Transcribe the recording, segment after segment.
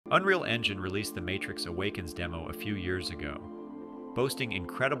Unreal Engine released the Matrix Awakens demo a few years ago, boasting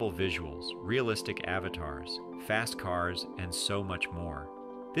incredible visuals, realistic avatars, fast cars, and so much more.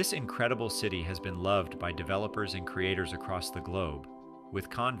 This incredible city has been loved by developers and creators across the globe. With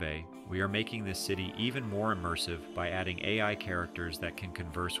Convai, we are making this city even more immersive by adding AI characters that can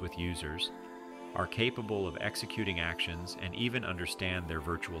converse with users, are capable of executing actions, and even understand their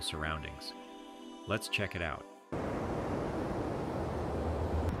virtual surroundings. Let's check it out.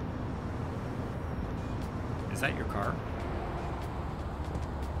 Is that your car?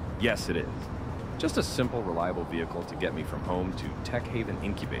 Yes, it is. Just a simple, reliable vehicle to get me from home to Tech Haven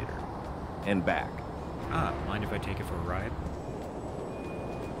Incubator and back. Mind if I take it for a ride?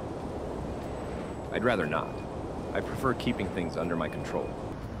 I'd rather not. I prefer keeping things under my control.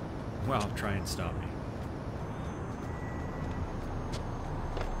 Well, try and stop me.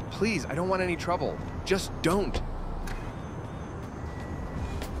 Please, I don't want any trouble. Just don't.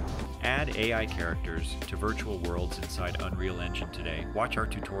 Add AI characters to virtual worlds inside Unreal Engine today. Watch our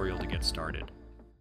tutorial to get started.